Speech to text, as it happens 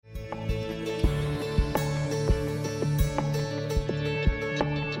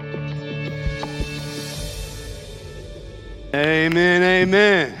Amen,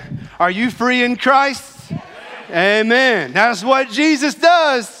 amen. Are you free in Christ? Amen. That's what Jesus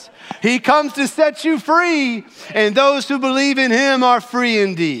does. He comes to set you free, and those who believe in him are free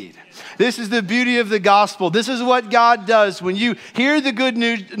indeed. This is the beauty of the gospel. This is what God does. When you hear the good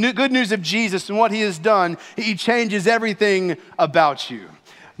news of Jesus and what he has done, he changes everything about you.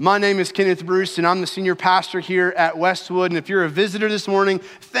 My name is Kenneth Bruce, and I'm the senior pastor here at Westwood. And if you're a visitor this morning,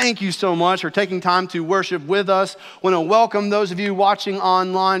 thank you so much for taking time to worship with us. I want to welcome those of you watching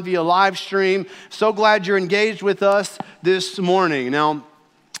online via live stream. So glad you're engaged with us this morning. Now,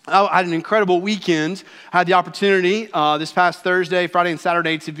 I had an incredible weekend. I had the opportunity this past Thursday, Friday, and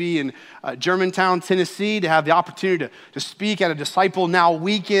Saturday to be in Germantown, Tennessee, to have the opportunity to speak at a Disciple Now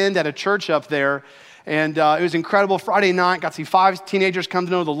weekend at a church up there. And it was incredible. Friday night, got to see 5 teenagers come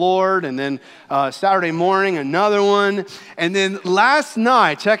to know the Lord. And then Saturday morning, another one. And then last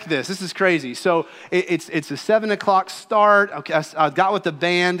night, check this. This is crazy. So it's a 7 o'clock start. Okay, I got with the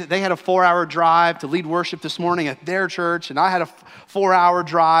band. They had a 4-hour drive to lead worship this morning at their church. And I had a 4-hour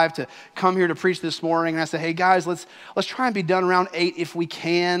drive to come here to preach this morning. And I said, hey, guys, let's try and be done around 8 if we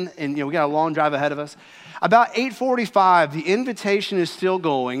can. And, we got a long drive ahead of us. About 8:45, the invitation is still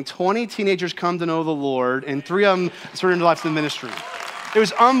going. 20 teenagers come to know the Lord, and 3 of them surrendered their life to the ministry. It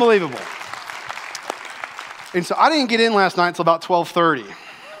was unbelievable. And so I didn't get in last night until about 12:30.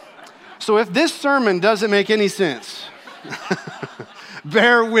 So if this sermon doesn't make any sense,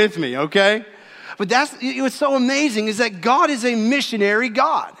 bear with me, okay? But what's so amazing is that God is a missionary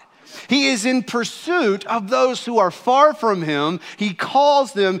God. He is in pursuit of those who are far from him. He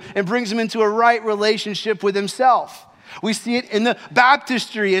calls them and brings them into a right relationship with himself. We see it in the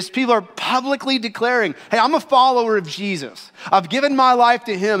baptistry as people are publicly declaring, hey, I'm a follower of Jesus. I've given my life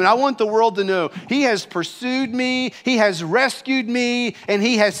to him, and I want the world to know he has pursued me, he has rescued me, and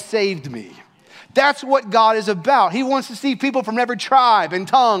he has saved me. That's what God is about. He wants to see people from every tribe and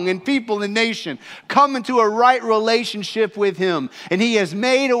tongue and people and nation come into a right relationship with him. And he has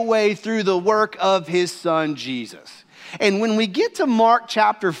made a way through the work of his son, Jesus. And when we get to Mark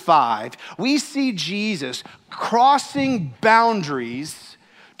chapter 5, we see Jesus crossing boundaries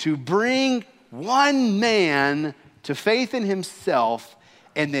to bring one man to faith in himself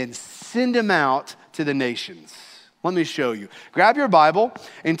and then send him out to the nations. Let me show you. Grab your Bible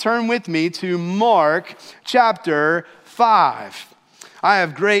and turn with me to Mark chapter 5. I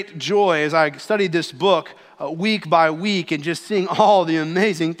have great joy as I studied this book week by week and just seeing all the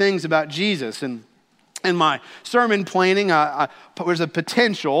amazing things about Jesus. And in my sermon planning, there's a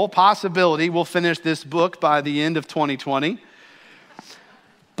possibility we'll finish this book by the end of 2020.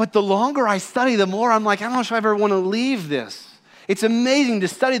 But the longer I study, the more I'm like, I don't know if I ever want to leave this. It's amazing to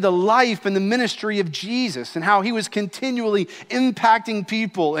study the life and the ministry of Jesus and how he was continually impacting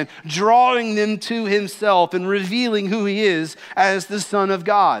people and drawing them to himself and revealing who he is as the Son of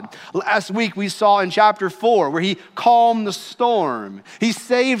God. Last week we saw in chapter 4 where he calmed the storm. He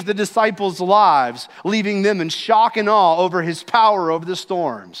saved the disciples' lives, leaving them in shock and awe over his power over the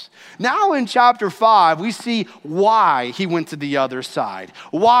storms. Now in chapter 5, we see why he went to the other side,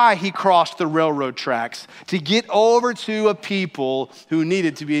 why he crossed the railroad tracks to get over to a people who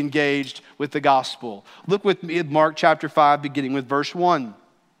needed to be engaged with the gospel. Look with me at Mark chapter 5, beginning with verse 1.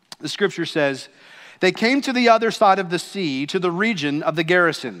 The scripture says, they came to the other side of the sea, to the region of the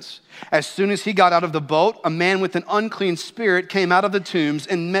Gerasenes. As soon as he got out of the boat, a man with an unclean spirit came out of the tombs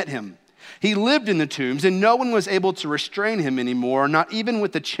and met him. He lived in the tombs, and no one was able to restrain him anymore, not even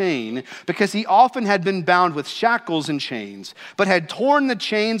with a chain, because he often had been bound with shackles and chains, but had torn the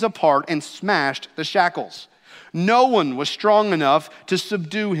chains apart and smashed the shackles. No one was strong enough to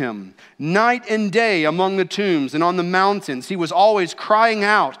subdue him. Night and day among the tombs and on the mountains, he was always crying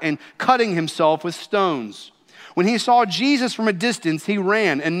out and cutting himself with stones. When he saw Jesus from a distance, he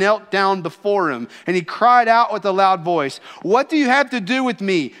ran and knelt down before him, and he cried out with a loud voice, "What do you have to do with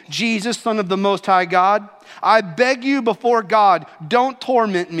me, Jesus, Son of the Most High God? I beg you before God, don't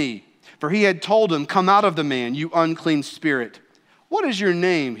torment me." For he had told him, "Come out of the man, you unclean spirit." "What is your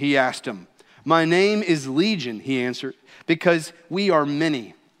name?" he asked him. "My name is Legion," he answered, "because we are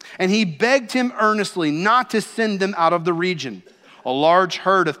many." And he begged him earnestly not to send them out of the region. A large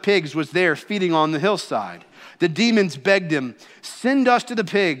herd of pigs was there feeding on the hillside. The demons begged him, "Send us to the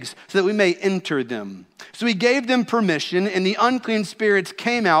pigs so that we may enter them." So he gave them permission, and the unclean spirits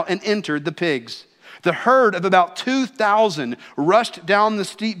came out and entered the pigs. The herd of about 2,000 rushed down the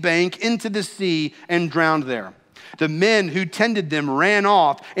steep bank into the sea and drowned there. The men who tended them ran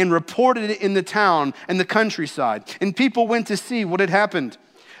off and reported it in the town and the countryside, and people went to see what had happened.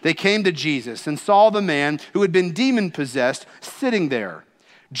 They came to Jesus and saw the man who had been demon-possessed sitting there,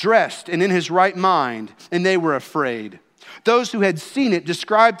 dressed and in his right mind, and they were afraid. Those who had seen it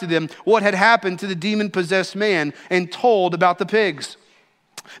described to them what had happened to the demon-possessed man and told about the pigs.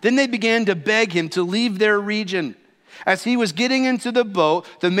 Then they began to beg him to leave their region. As he was getting into the boat,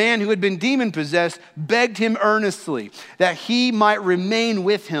 the man who had been demon-possessed begged him earnestly that he might remain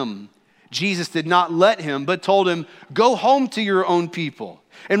with him. Jesus did not let him, but told him, "Go home to your own people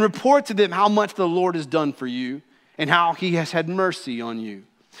and report to them how much the Lord has done for you and how he has had mercy on you."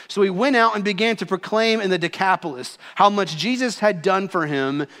 So he went out and began to proclaim in the Decapolis how much Jesus had done for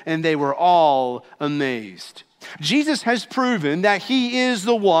him, and they were all amazed. Jesus has proven that he is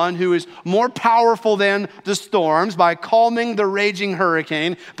the one who is more powerful than the storms by calming the raging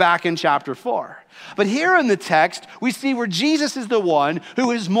hurricane back in chapter 4. But here in the text, we see where Jesus is the one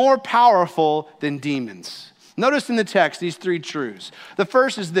who is more powerful than demons. Notice in the text these three truths. The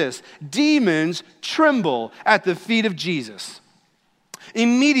first is this: demons tremble at the feet of Jesus.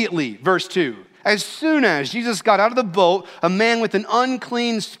 Immediately, verse 2, as soon as Jesus got out of the boat, a man with an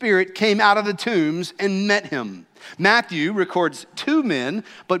unclean spirit came out of the tombs and met him. Matthew records 2 men,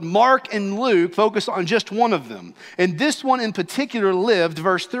 but Mark and Luke focus on just one of them. And this one in particular lived,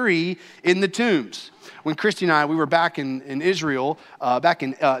 verse 3, in the tombs. When Christy and I, we were back in Israel, back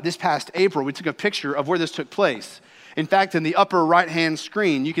in this past April, we took a picture of where this took place. In fact, in the upper right-hand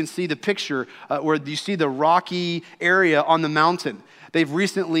screen, you can see the picture where you see the rocky area on the mountain. They've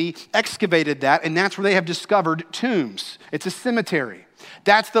recently excavated that, and that's where they have discovered tombs. It's a cemetery.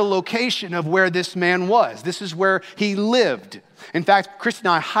 That's the location of where this man was. This is where he lived. In fact, Chris and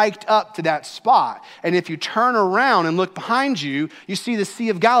I hiked up to that spot, and if you turn around and look behind you, you see the Sea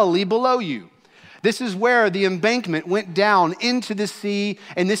of Galilee below you. This is where the embankment went down into the sea,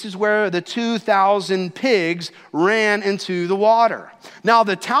 and this is where the 2,000 pigs ran into the water. Now,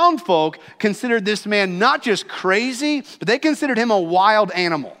 the town folk considered this man not just crazy, but they considered him a wild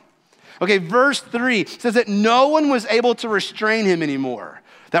animal. Okay, verse 3 says that no one was able to restrain him anymore.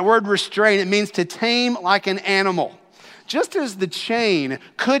 That word restrain, it means to tame like an animal. Just as the chain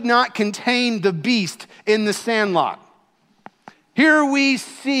could not contain the beast in the sandlot. Here we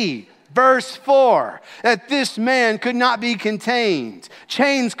see verse 4, that this man could not be contained.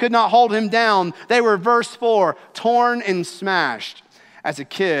 Chains could not hold him down. They were, verse 4, torn and smashed. As a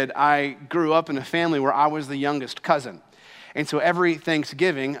kid, I grew up in a family where I was the youngest cousin. And so every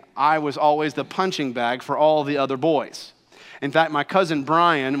Thanksgiving, I was always the punching bag for all the other boys. In fact, my cousin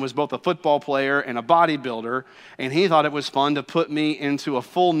Brian was both a football player and a bodybuilder, and he thought it was fun to put me into a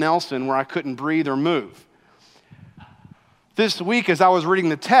full Nelson where I couldn't breathe or move. This week, as I was reading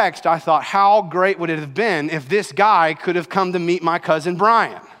the text, I thought, how great would it have been if this guy could have come to meet my cousin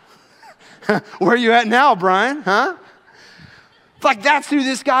Brian? Where are you at now, Brian? Huh? It's like, that's who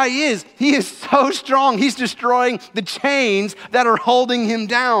this guy is. He is so strong. He's destroying the chains that are holding him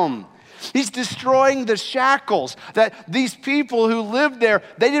down. He's destroying the shackles that these people who lived there,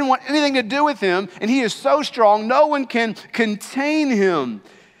 they didn't want anything to do with him. And he is so strong, no one can contain him.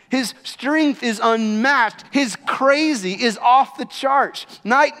 His strength is unmatched. His crazy is off the charts.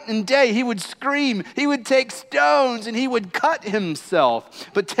 Night and day, he would scream. He would take stones and he would cut himself.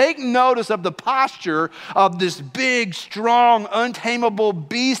 But take notice of the posture of this big, strong, untamable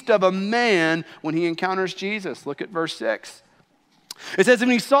beast of a man when he encounters Jesus. Look at verse 6. It says, when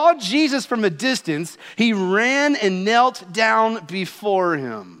he saw Jesus from a distance, he ran and knelt down before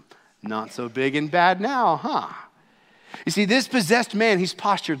him. Not so big and bad now, huh? You see, this possessed man, he's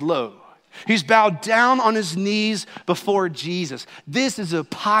postured low. He's bowed down on his knees before Jesus. This is a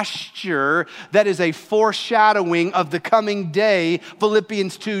posture that is a foreshadowing of the coming day,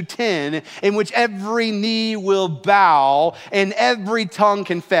 Philippians 2:10, in which every knee will bow and every tongue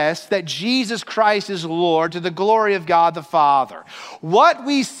confess that Jesus Christ is Lord to the glory of God the Father. What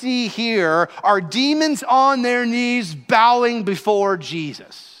we see here are demons on their knees bowing before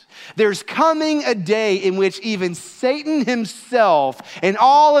Jesus. There's coming a day in which even Satan himself and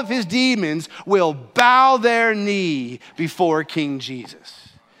all of his demons will bow their knee before King Jesus.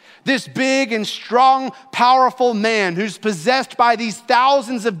 This big and strong, powerful man who's possessed by these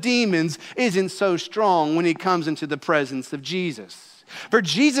thousands of demons isn't so strong when he comes into the presence of Jesus. For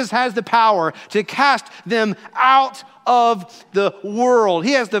Jesus has the power to cast them out of the world.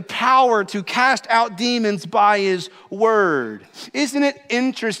 He has the power to cast out demons by his word. Isn't it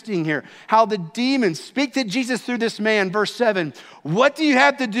interesting here how the demons speak to Jesus through this man? Verse 7, what do you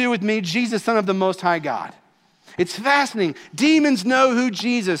have to do with me, Jesus, Son of the Most High God? It's fascinating. Demons know who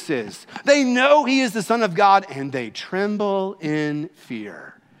Jesus is. They know he is the Son of God, and they tremble in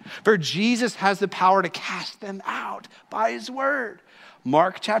fear. For Jesus has the power to cast them out by his word.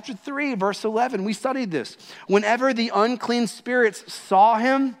 Mark chapter 3, verse 11, we studied this. Whenever the unclean spirits saw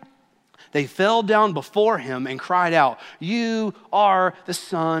him, They fell down before him and cried out, "You are the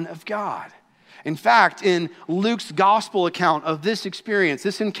Son of God." In fact, in Luke's gospel account of this experience,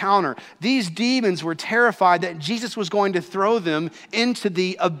 this encounter, these demons were terrified that Jesus was going to throw them into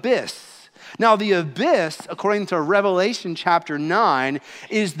the abyss. Now, the abyss, according to Revelation chapter 9,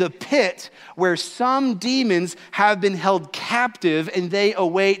 is the pit where some demons have been held captive and they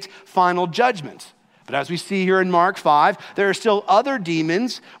await final judgment. But as we see here in Mark 5, there are still other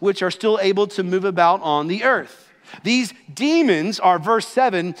demons which are still able to move about on the earth. These demons are, verse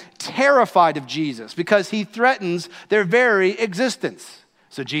 7, terrified of Jesus because he threatens their very existence.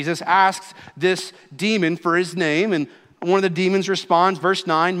 So Jesus asks this demon for his name, and one of the demons responds, verse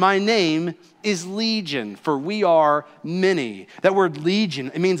 9, "My name is Legion, for we are many." That word legion,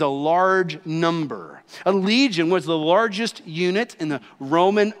 it means a large number. A legion was the largest unit in the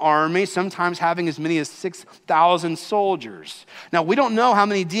Roman army, sometimes having as many as 6,000 soldiers. Now, we don't know how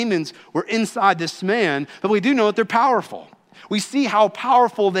many demons were inside this man, but we do know that they're powerful. We see how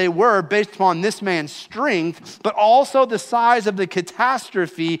powerful they were based upon this man's strength, but also the size of the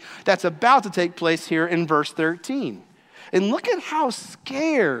catastrophe that's about to take place here in verse 13. And look at how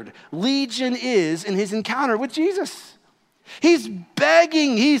scared Legion is in his encounter with Jesus. He's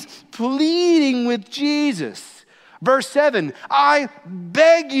begging, he's pleading with Jesus. Verse 7, "I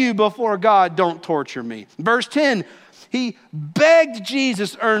beg you before God, don't torture me." Verse 10, he begged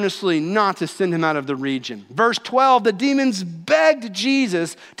Jesus earnestly not to send him out of the region. Verse 12, the demons begged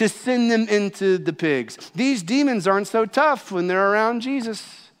Jesus to send them into the pigs. These demons aren't so tough when they're around Jesus.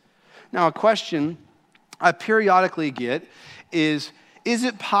 Now, a question I periodically get is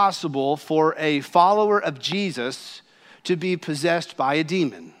it possible for a follower of Jesus to be possessed by a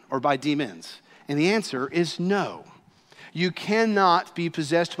demon or by demons? And the answer is no. You cannot be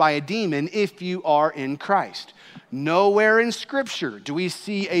possessed by a demon if you are in Christ. Nowhere in Scripture do we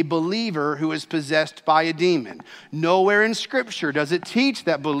see a believer who is possessed by a demon. Nowhere in Scripture does it teach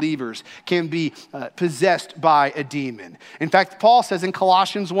that believers can be possessed by a demon. In fact, Paul says in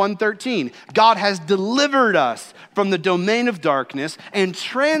Colossians 1:13, God has delivered us from the domain of darkness and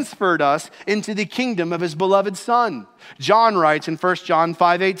transferred us into the kingdom of his beloved Son. John writes in 1 John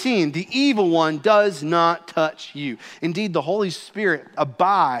 5:18, the evil one does not touch you. Indeed, the Holy Spirit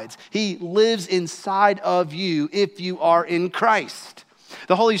abides. He lives inside of you if you are in Christ.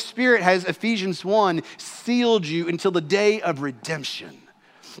 The Holy Spirit has, Ephesians 1, sealed you until the day of redemption.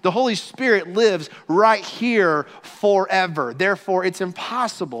 The Holy Spirit lives right here forever. Therefore, it's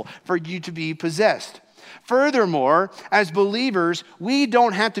impossible for you to be possessed. Furthermore, as believers, we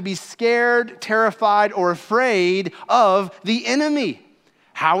don't have to be scared, terrified, or afraid of the enemy.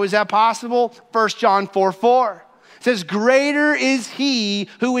 How is that possible? 1 John 4:4 says, greater is he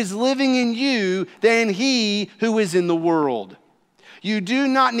who is living in you than he who is in the world. You do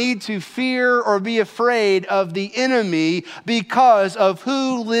not need to fear or be afraid of the enemy because of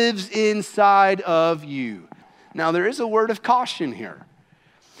who lives inside of you. Now, there is a word of caution here.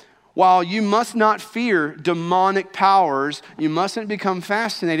 While you must not fear demonic powers, you mustn't become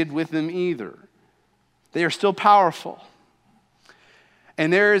fascinated with them either. They are still powerful.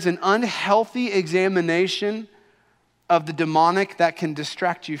 And there is an unhealthy examination of the demonic that can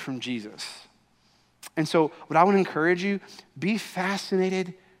distract you from Jesus. And so what I want to encourage you, be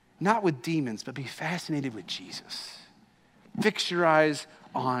fascinated, not with demons, but be fascinated with Jesus. Fix your eyes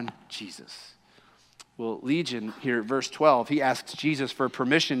on Jesus. Well, Legion here at verse 12, he asks Jesus for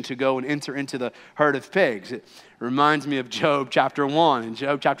permission to go and enter into the herd of pigs. It reminds me of Job chapter 1 and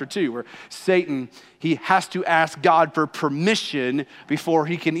Job chapter 2, where Satan, he has to ask God for permission before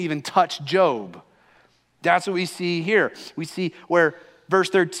he can even touch Job. That's what we see here. We see where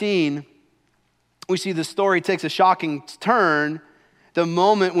verse 13, we see the story takes a shocking turn. The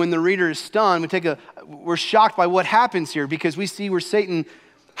moment when the reader is stunned, we're shocked by what happens here because we see where Satan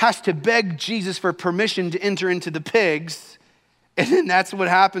has to beg Jesus for permission to enter into the pigs. And then that's what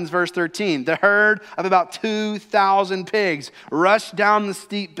happens, verse 13. The herd of about 2,000 pigs rushed down the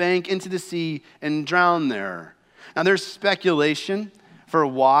steep bank into the sea and drowned there. Now there's speculation for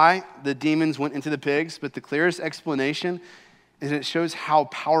why the demons went into the pigs, but the clearest explanation is it shows how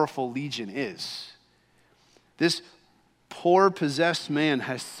powerful Legion is. This poor possessed man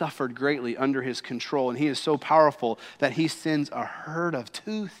has suffered greatly under his control, and he is so powerful that he sends a herd of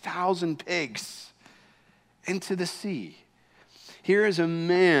 2,000 pigs into the sea. Here is a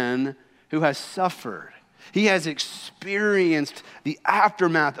man who has suffered. He has experienced the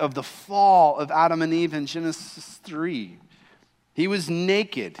aftermath of the fall of Adam and Eve in Genesis 3. He was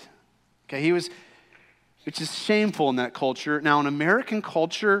naked, which is shameful in that culture. Now, in American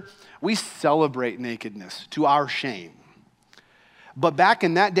culture, we celebrate nakedness to our shame. But back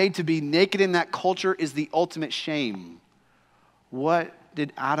in that day, to be naked in that culture is the ultimate shame. What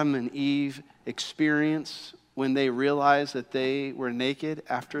did Adam and Eve experience when they realized that they were naked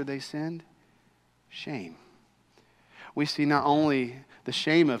after they sinned? Shame. We see not only the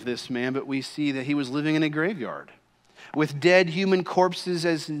shame of this man, but we see that he was living in a graveyard with dead human corpses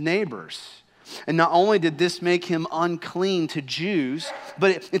as neighbors. And not only did this make him unclean to Jews,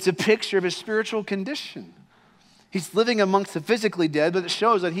 but it's a picture of his spiritual condition. He's living amongst the physically dead, but it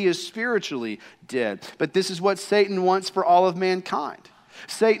shows that he is spiritually dead. But this is what Satan wants for all of mankind.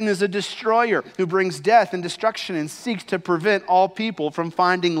 Satan is a destroyer who brings death and destruction and seeks to prevent all people from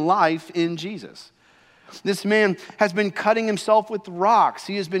finding life in Jesus. This man has been cutting himself with rocks.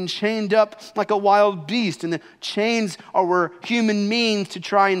 He has been chained up like a wild beast, and the chains were human means to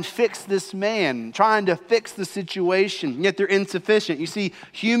try and fix this man, trying to fix the situation, yet they're insufficient. You see,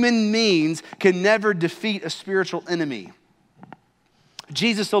 human means can never defeat a spiritual enemy.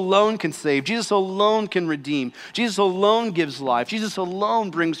 Jesus alone can save. Jesus alone can redeem. Jesus alone gives life. Jesus alone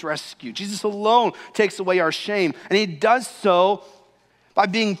brings rescue. Jesus alone takes away our shame, and he does so by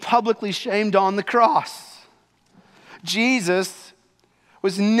being publicly shamed on the cross. Jesus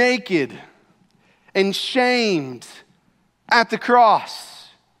was naked and shamed at the cross.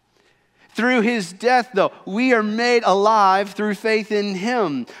 Through his death, though, we are made alive through faith in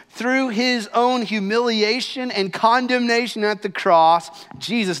him. Through his own humiliation and condemnation at the cross,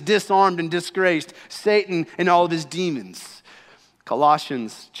 Jesus disarmed and disgraced Satan and all of his demons.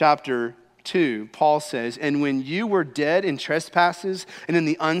 Colossians chapter 2, Paul says, "And when you were dead in trespasses and in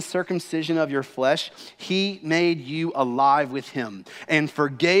the uncircumcision of your flesh, he made you alive with him and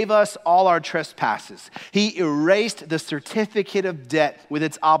forgave us all our trespasses. He erased the certificate of debt with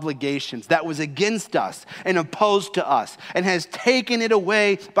its obligations that was against us and opposed to us, and has taken it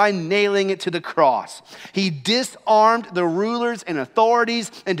away by nailing it to the cross. He disarmed the rulers and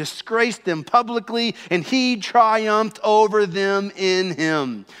authorities and disgraced them publicly, and he triumphed over them in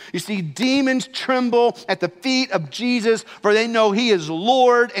him." You see, demons tremble at the feet of Jesus, for they know he is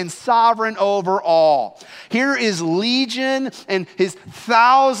Lord and sovereign over all. Here is Legion and his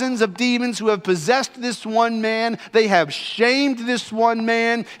thousands of demons who have possessed this one man. They have shamed this one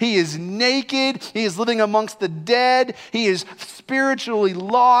man. He is naked. He is living amongst the dead. He is spiritually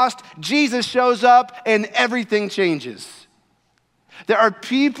lost. Jesus shows up and everything changes. There are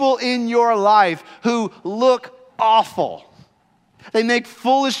people in your life who look awful. They make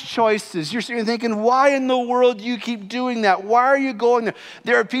foolish choices. You're sitting thinking, why in the world do you keep doing that? Why are you going there?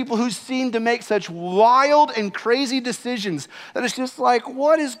 There are people who seem to make such wild and crazy decisions that it's just like,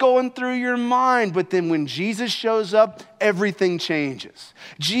 what is going through your mind? But then when Jesus shows up, everything changes.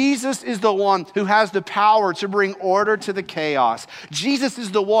 Jesus is the one who has the power to bring order to the chaos. Jesus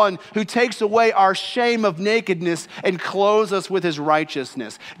is the one who takes away our shame of nakedness and clothes us with his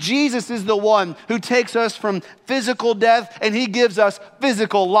righteousness. Jesus is the one who takes us from physical death and he gives us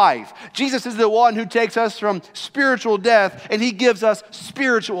physical life. Jesus is the one who takes us from spiritual death and he gives us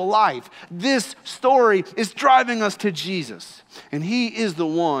spiritual life. This story is driving us to Jesus. And he is the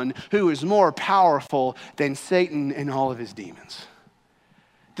one who is more powerful than Satan and all of his demons.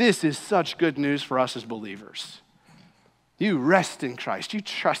 This is such good news for us as believers. You rest in Christ. You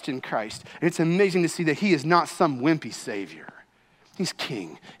trust in Christ. And it's amazing to see that he is not some wimpy savior. He's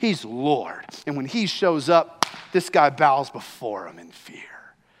king. He's Lord. And when he shows up, this guy bows before him in fear.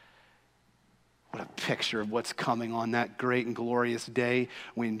 What a picture of what's coming on that great and glorious day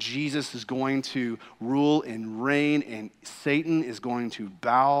when Jesus is going to rule and reign and Satan is going to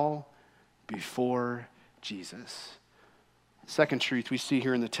bow before Jesus. Second truth we see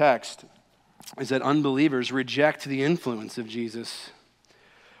here in the text is that unbelievers reject the influence of Jesus.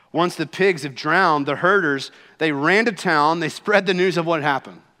 Once the pigs have drowned, the herders, they ran to town, they spread the news of what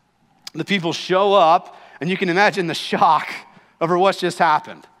happened. The people show up, and you can imagine the shock over what's just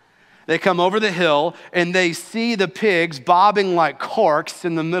happened. They come over the hill, and they see the pigs bobbing like corks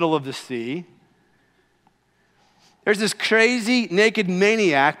in the middle of the sea. There's this crazy naked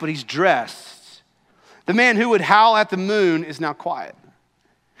maniac, but he's dressed. The man who would howl at the moon is now quiet.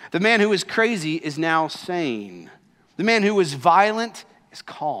 The man who was crazy is now sane. The man who was violent is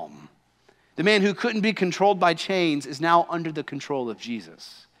calm. The man who couldn't be controlled by chains is now under the control of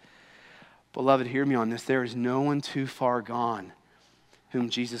Jesus. Beloved, hear me on this. There is no one too far gone whom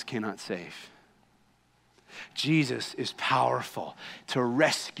Jesus cannot save. Jesus is powerful to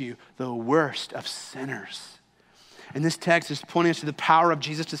rescue the worst of sinners. And this text is pointing us to the power of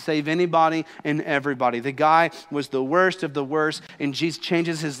Jesus to save anybody and everybody. The guy was the worst of the worst, and Jesus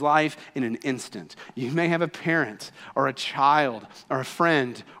changes his life in an instant. You may have a parent or a child or a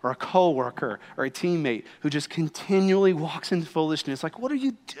friend or a coworker or a teammate who just continually walks in foolishness. Like, what are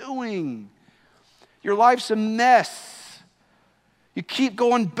you doing? Your life's a mess. You keep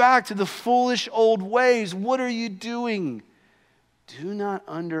going back to the foolish old ways. What are you doing? Do not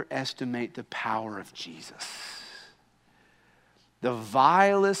underestimate the power of Jesus. The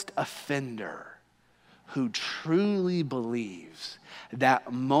vilest offender who truly believes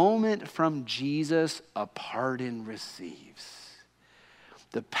that moment from Jesus a pardon receives.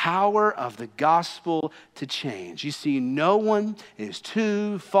 The power of the gospel to change. You see, no one is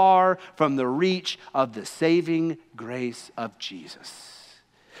too far from the reach of the saving grace of Jesus.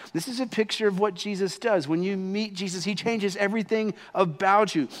 This is a picture of what Jesus does. When you meet Jesus, he changes everything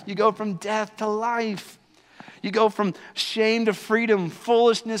about you. You go from death to life. You go from shame to freedom,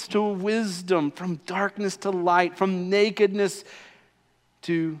 foolishness to wisdom, from darkness to light, from nakedness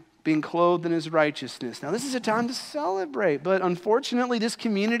to being clothed in his righteousness. Now, this is a time to celebrate, but unfortunately, this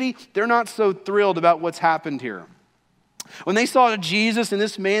community, they're not so thrilled about what's happened here. When they saw Jesus and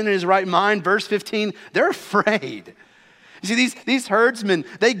this man in his right mind, verse 15, they're afraid. You see, these herdsmen,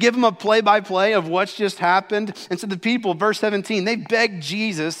 they give him a play-by-play of what's just happened. And so the people, verse 17, they beg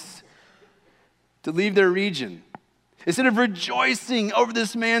Jesus to leave their region. Instead of rejoicing over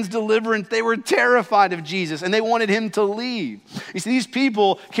this man's deliverance, they were terrified of Jesus and they wanted him to leave. You see, these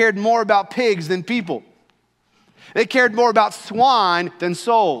people cared more about pigs than people. They cared more about swine than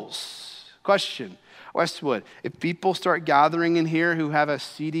souls. Question, Westwood, if people start gathering in here who have a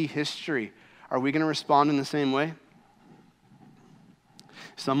seedy history, are we going to respond in the same way?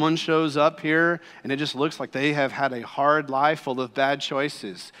 Someone shows up here and it just looks like they have had a hard life full of bad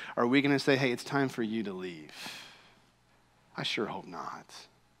choices. Are we going to say, hey, it's time for you to leave? I sure hope not.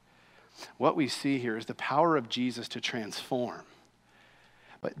 What we see here is the power of Jesus to transform.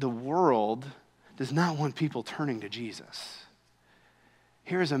 But the world does not want people turning to Jesus.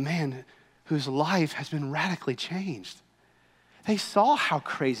 Here is a man whose life has been radically changed. They saw how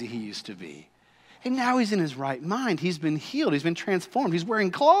crazy he used to be. And now he's in his right mind. He's been healed. He's been transformed. He's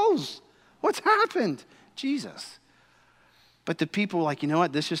wearing clothes. What's happened? Jesus. But the people were like, you know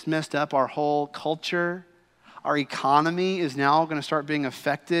what? This just messed up our whole culture. Our economy is now going to start being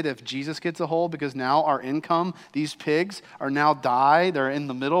affected if Jesus gets a hold, because now our income, these pigs are now die. They're in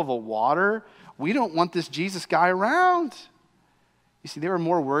the middle of a water. We don't want this Jesus guy around. You see, they were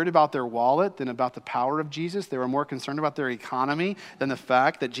more worried about their wallet than about the power of Jesus. They were more concerned about their economy than the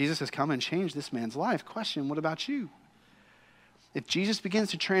fact that Jesus has come and changed this man's life. Question, what about you? If Jesus begins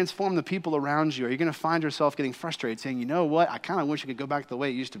to transform the people around you, are you going to find yourself getting frustrated saying, you know what, I kind of wish it could go back to the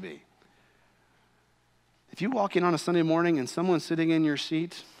way it used to be? If you walk in on a Sunday morning and someone's sitting in your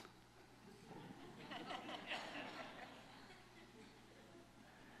seat,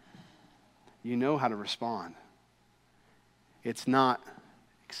 you know how to respond. It's not,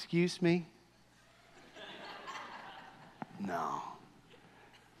 excuse me? No.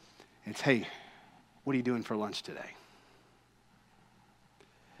 It's, hey, what are you doing for lunch today?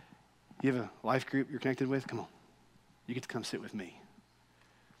 You have a life group you're connected with? Come on. You get to come sit with me.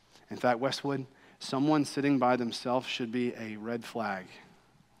 In fact, Westwood, someone sitting by themselves should be a red flag.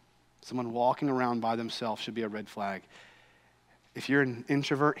 Someone walking around by themselves should be a red flag. If you're an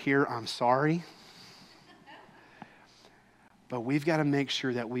introvert here, I'm sorry. But we've got to make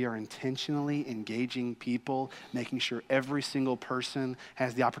sure that we are intentionally engaging people, making sure every single person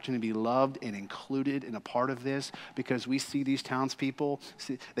has the opportunity to be loved and included and a part of this, because we see these townspeople,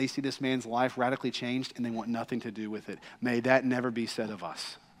 they see this man's life radically changed and they want nothing to do with it. May that never be said of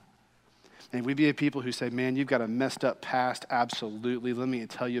us. And we be a people who say, man, you've got a messed up past, absolutely. Let me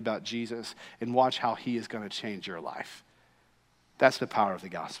tell you about Jesus and watch how he is going to change your life. That's the power of the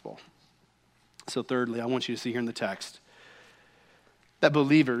gospel. So thirdly, I want you to see here in the text that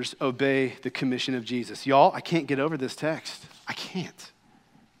believers obey the commission of Jesus. Y'all, I can't get over this text. I can't.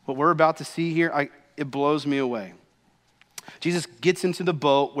 What we're about to see here, it blows me away. Jesus gets into the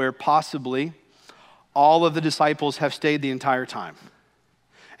boat where possibly all of the disciples have stayed the entire time.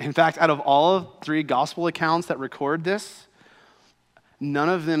 In fact, out of all of 3 gospel accounts that record this, none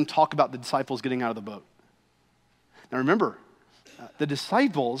of them talk about the disciples getting out of the boat. Now remember, the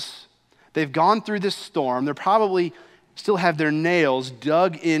disciples, they've gone through this storm. They're probably still have their nails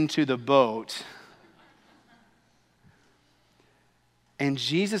dug into the boat. And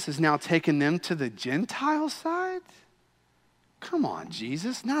Jesus has now taken them to the Gentile side? Come on,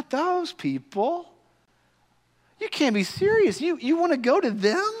 Jesus, not those people. You can't be serious. You want to go to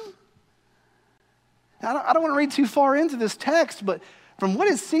them? I don't want to read too far into this text, but from what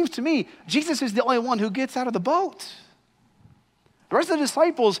it seems to me, Jesus is the only one who gets out of the boat. The rest of the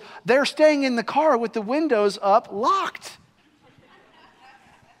disciples, they're staying in the car with the windows up, locked.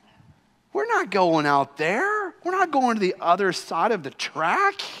 We're not going out there. We're not going to the other side of the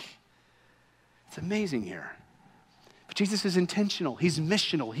track. It's amazing here. But Jesus is intentional. He's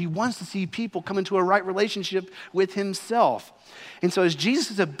missional. He wants to see people come into a right relationship with himself. And so as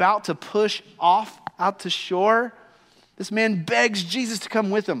Jesus is about to push off out to shore, this man begs Jesus to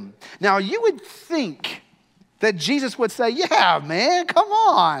come with him. Now, you would think that Jesus would say, yeah, man, come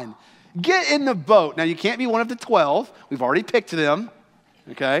on. Get in the boat. Now, you can't be one of the 12. We've already picked them,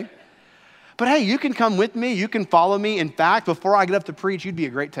 okay? But hey, you can come with me. You can follow me. In fact, before I get up to preach, you'd be a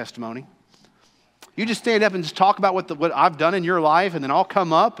great testimony. You just stand up and just talk about what I've done in your life, and then I'll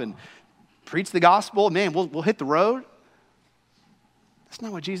come up and preach the gospel. Man, we'll hit the road. That's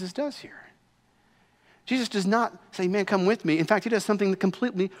not what Jesus does here. Jesus does not say, man, come with me. In fact, he does something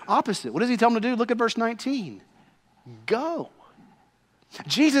completely opposite. What does he tell him to do? Look at verse 19. Go.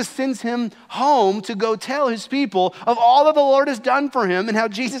 Jesus sends him home to go tell his people of all that the Lord has done for him and how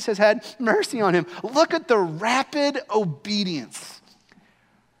Jesus has had mercy on him. Look at the rapid obedience.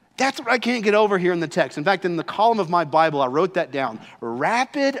 That's what I can't get over here in the text. In fact, in the column of my Bible, I wrote that down.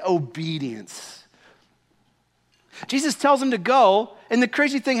 Rapid obedience. Jesus tells him to go, and the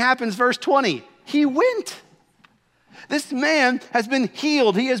crazy thing happens, verse 20. He went. This man has been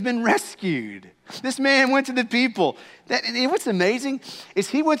healed. He has been rescued. This man went to the people. And what's amazing is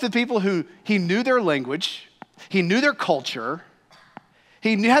he went to the people who he knew their language, he knew their culture,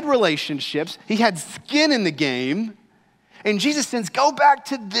 he had relationships, he had skin in the game. And Jesus says, go back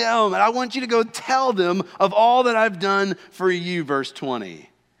to them, and I want you to go tell them of all that I've done for you, verse 20.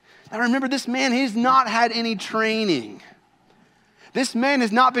 Now remember, this man, he's not had any training. This man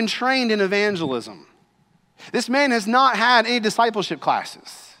has not been trained in evangelism. This man has not had any discipleship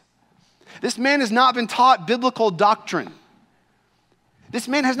classes. This man has not been taught biblical doctrine. This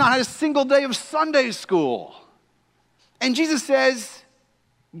man has not had a single day of Sunday school. And Jesus says,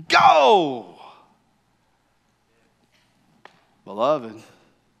 go. Beloved,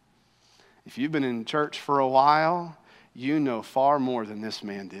 if you've been in church for a while, you know far more than this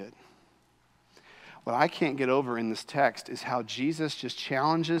man did. What I can't get over in this text is how Jesus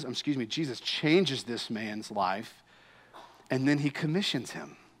Jesus changes this man's life, and then he commissions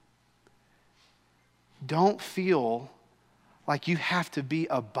him. Don't feel like you have to be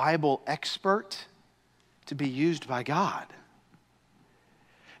a Bible expert to be used by God.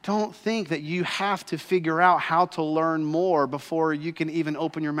 Don't think that you have to figure out how to learn more before you can even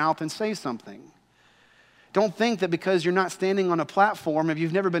open your mouth and say something. Don't think that because you're not standing on a platform, if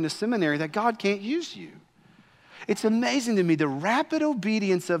you've never been to seminary, that God can't use you. It's amazing to me, the rapid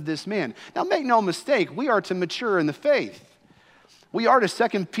obedience of this man. Now, make no mistake, we are to mature in the faith. We are to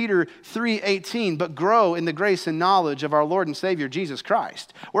 2 Peter 3:18, but grow in the grace and knowledge of our Lord and Savior, Jesus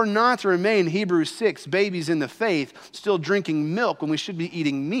Christ. We're not to remain, Hebrews 6, babies in the faith, still drinking milk when we should be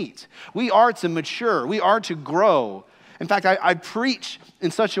eating meat. We are to mature. We are to grow. In fact, I preach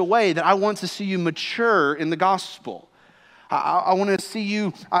in such a way that I want to see you mature in the gospel. I want to see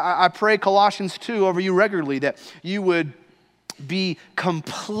you, I pray Colossians 2 over you regularly, that you would be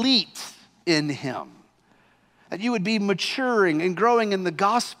complete in him. That you would be maturing and growing in the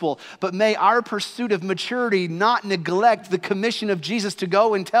gospel, but may our pursuit of maturity not neglect the commission of Jesus to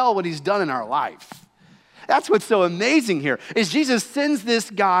go and tell what he's done in our life. That's what's so amazing here, is Jesus sends this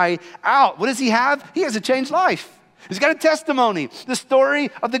guy out. What does he have? He has a changed life. He's got a testimony, the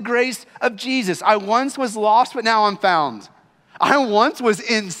story of the grace of Jesus. I once was lost, but now I'm found. I once was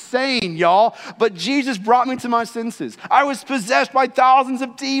insane, y'all, but Jesus brought me to my senses. I was possessed by thousands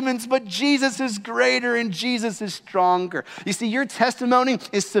of demons, but Jesus is greater and Jesus is stronger. You see, your testimony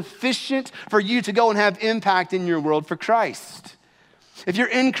is sufficient for you to go and have impact in your world for Christ. If you're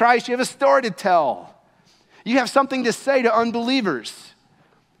in Christ, you have a story to tell. You have something to say to unbelievers.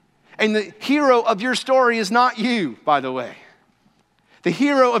 And the hero of your story is not you, by the way. The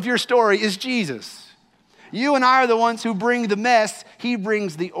hero of your story is Jesus. You and I are the ones who bring the mess. He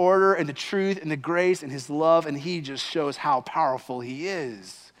brings the order and the truth and the grace and his love, and he just shows how powerful he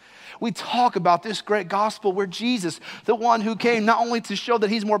is. We talk about this great gospel where Jesus, the one who came not only to show that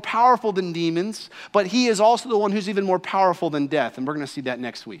he's more powerful than demons, but he is also the one who's even more powerful than death. And we're going to see that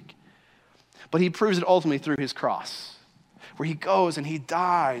next week. But he proves it ultimately through his cross, where he goes and he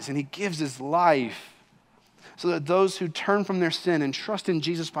dies and he gives his life so that those who turn from their sin and trust in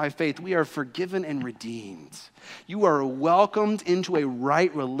Jesus by faith, we are forgiven and redeemed. You are welcomed into a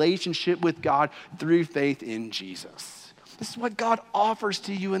right relationship with God through faith in Jesus. This is what God offers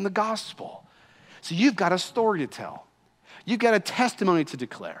to you in the gospel. So you've got a story to tell. You've got a testimony to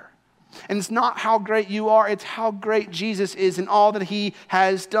declare. And it's not how great you are, it's how great Jesus is and all that he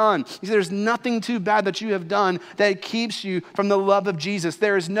has done. You see, there's nothing too bad that you have done that keeps you from the love of Jesus.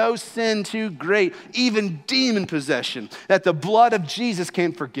 There is no sin too great, even demon possession, that the blood of Jesus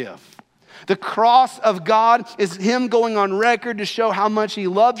can't forgive. The cross of God is him going on record to show how much he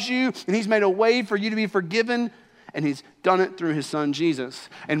loves you, and he's made a way for you to be forgiven, and he's done it through his son Jesus.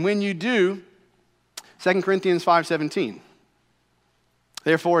 And when you do, 2 Corinthians 5:17.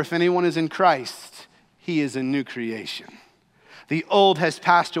 Therefore, if anyone is in Christ, he is a new creation. The old has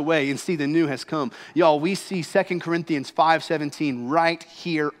passed away, and see, the new has come. Y'all, we see 2 Corinthians 5:17 right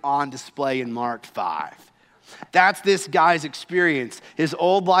here on display in Mark 5. That's this guy's experience. His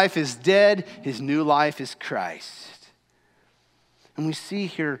old life is dead. His new life is Christ. And we see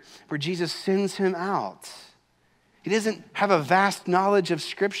here where Jesus sends him out. He doesn't have a vast knowledge of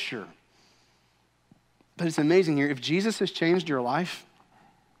Scripture. But it's amazing here. If Jesus has changed your life,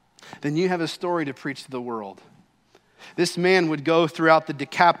 then you have a story to preach to the world. This man would go throughout the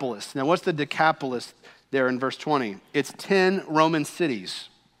Decapolis. Now, what's the Decapolis there in verse 20? It's 10 Roman cities.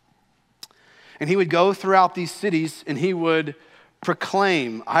 And he would go throughout these cities and he would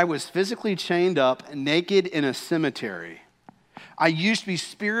proclaim, I was physically chained up naked in a cemetery. I used to be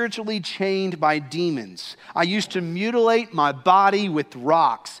spiritually chained by demons. I used to mutilate my body with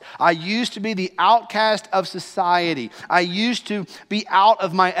rocks. I used to be the outcast of society. I used to be out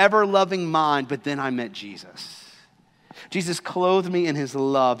of my ever-loving mind, but then I met Jesus. Jesus clothed me in his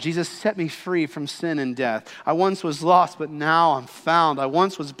love. Jesus set me free from sin and death. I once was lost, but now I'm found. I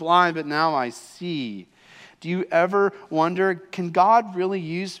once was blind, but now I see. Do you ever wonder, can God really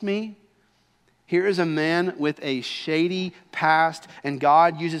use me? Here is a man with a shady past, and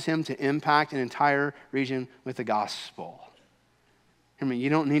God uses him to impact an entire region with the gospel. I mean, you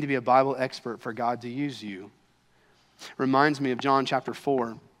don't need to be a Bible expert for God to use you. Reminds me of John chapter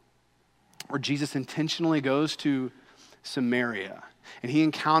 4, where Jesus intentionally goes to Samaria, and he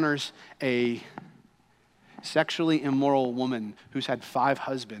encounters a sexually immoral woman who's had 5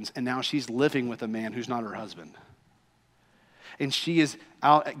 husbands, and now she's living with a man who's not her husband. And she is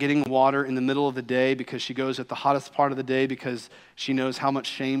out getting water in the middle of the day because she goes at the hottest part of the day because she knows how much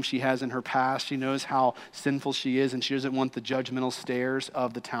shame she has in her past. She knows how sinful she is, and she doesn't want the judgmental stares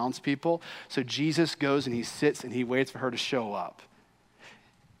of the townspeople. So Jesus goes and he sits and he waits for her to show up.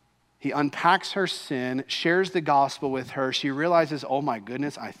 He unpacks her sin, shares the gospel with her. She realizes, oh my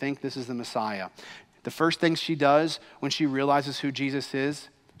goodness, I think this is the Messiah. The first thing she does when she realizes who Jesus is,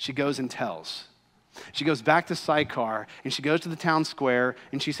 she goes and tells. She goes back to Sychar, and she goes to the town square,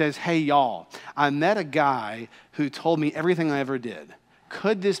 and she says, hey, y'all, I met a guy who told me everything I ever did.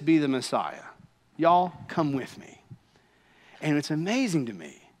 Could this be the Messiah? Y'all, come with me. And it's amazing to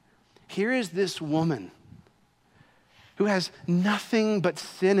me. Here is this woman who has nothing but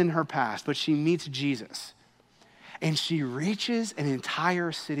sin in her past, but she meets Jesus, and she reaches an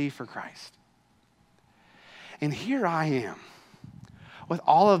entire city for Christ. And here I am, with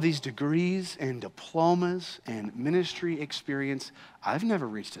all of these degrees and diplomas and ministry experience. I've never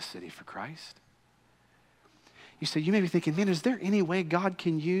reached a city for Christ. You say, you may be thinking, man, is there any way God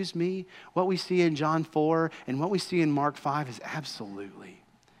can use me? What we see in John 4 and what we see in Mark 5 is absolutely.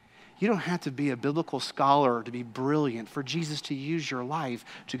 You don't have to be a biblical scholar or to be brilliant for Jesus to use your life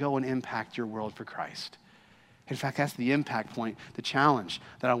to go and impact your world for Christ. In fact, that's the impact point, the challenge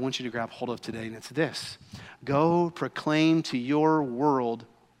that I want you to grab hold of today, and it's this. Go proclaim to your world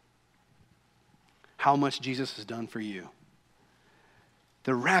how much Jesus has done for you.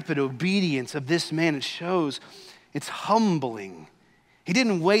 The rapid obedience of this man, it shows it's humbling. He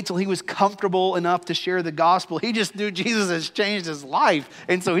didn't wait till he was comfortable enough to share the gospel. He just knew Jesus has changed his life.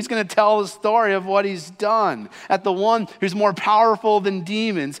 And so he's going to tell the story of what he's done. That the one who's more powerful than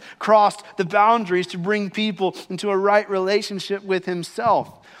demons crossed the boundaries to bring people into a right relationship with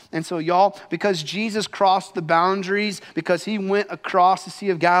himself. And so y'all, because Jesus crossed the boundaries, because he went across the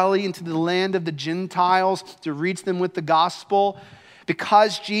Sea of Galilee into the land of the Gentiles to reach them with the gospel,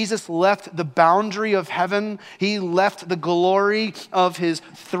 because Jesus left the boundary of heaven, he left the glory of his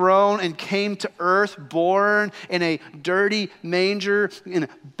throne and came to earth, born in a dirty manger, in a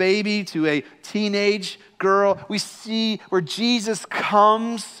baby to a teenage girl. We see where Jesus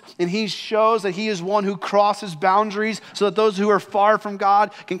comes and he shows that he is one who crosses boundaries so that those who are far from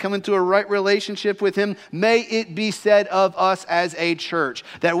God can come into a right relationship with him. May it be said of us as a church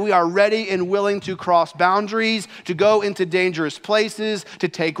that we are ready and willing to cross boundaries, to go into dangerous places, to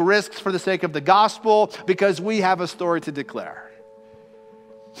take risks for the sake of the gospel, because we have a story to declare.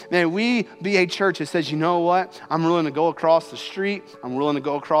 May we be a church that says, you know what? I'm willing to go across the street. I'm willing to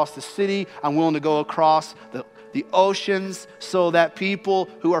go across the city. I'm willing to go across the oceans so that people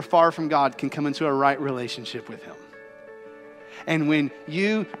who are far from God can come into a right relationship with him. And when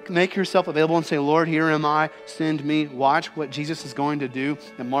you make yourself available and say, Lord, here am I, send me, watch what Jesus is going to do.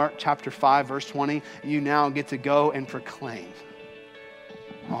 In Mark chapter 5, verse 20, you now get to go and proclaim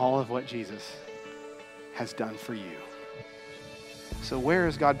all of what Jesus has done for you. So where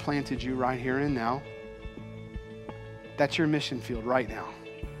has God planted you right here and now? That's your mission field right now.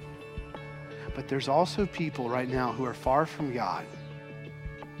 But there's also people right now who are far from God.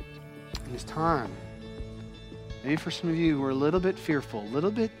 And it's time, maybe for some of you who are a little bit fearful, a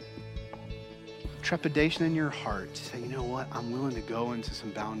little bit trepidation in your heart, to say, you know what, I'm willing to go into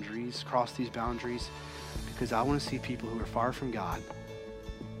some boundaries, cross these boundaries, because I want to see people who are far from God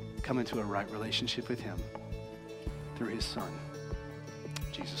come into a right relationship with him through his Son,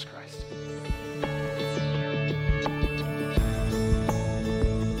 Jesus Christ.